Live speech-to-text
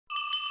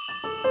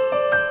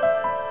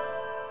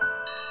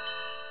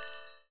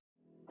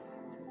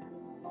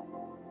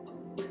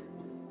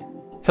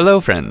Hello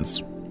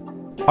friends!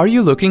 Are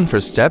you looking for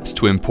steps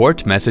to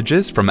import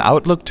messages from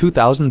Outlook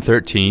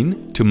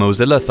 2013 to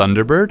Mozilla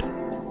Thunderbird?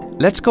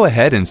 Let's go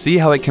ahead and see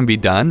how it can be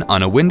done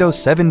on a Windows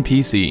 7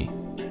 PC.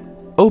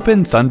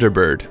 Open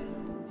Thunderbird.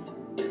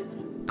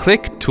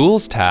 Click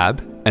Tools tab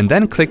and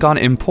then click on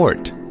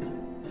Import.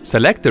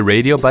 Select the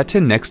radio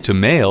button next to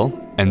Mail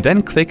and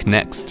then click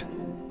Next.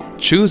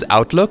 Choose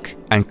Outlook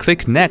and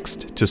click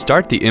Next to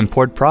start the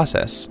import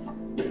process.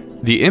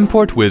 The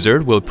import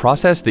wizard will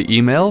process the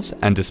emails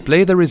and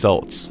display the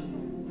results.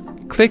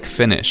 Click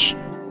Finish.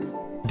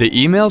 The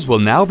emails will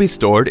now be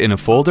stored in a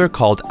folder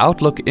called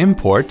Outlook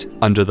Import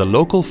under the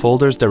local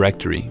folders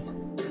directory.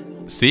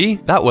 See,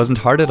 that wasn't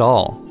hard at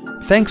all.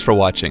 Thanks for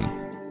watching.